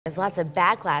There's lots of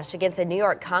backlash against a New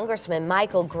York Congressman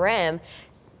Michael Grimm.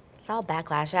 Saw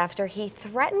backlash after he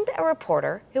threatened a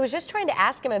reporter who was just trying to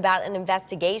ask him about an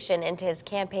investigation into his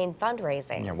campaign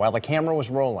fundraising. Yeah, while the camera was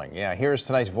rolling. Yeah, here's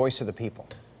tonight's Voice of the People.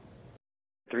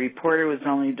 The reporter was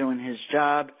only doing his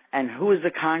job, and who is a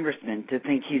congressman to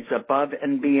think he's above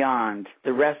and beyond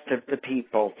the rest of the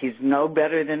people? He's no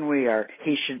better than we are.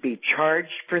 He should be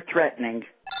charged for threatening.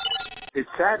 It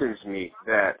saddens me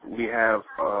that we have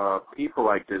people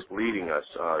like this leading us,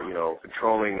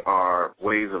 controlling our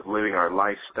ways of living, our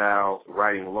lifestyle,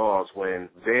 writing laws, when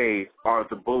they are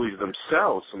the bullies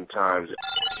themselves sometimes.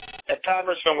 The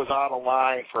congressman was out of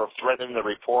line for threatening the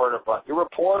reporter, but the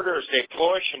reporters, they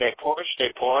push and they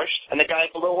pushed, and the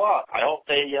guy blew up. I hope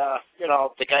they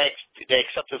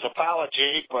accept his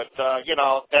apology, but,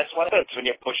 that's what happens when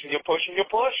you push and you push and you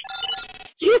push.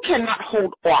 You cannot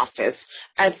hold office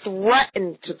and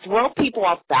threaten to throw people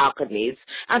off balconies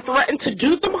and threaten to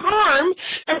do them harm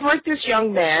and break this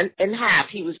young man in half.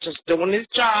 He was just doing his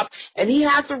job, and he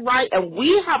has a right, and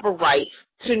we have a right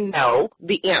to know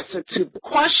the answer to the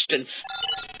question.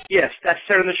 Yes, that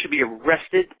senator should be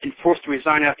arrested and forced to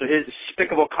resign after his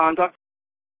despicable conduct.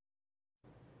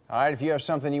 All right, if you have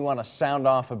something you want to sound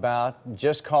off about,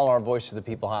 just call our Voice of the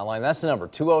People hotline. That's the number,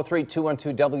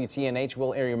 203-212-WTNH.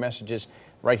 We'll air your messages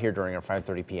right here during our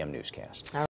 5:30 p.m. newscast.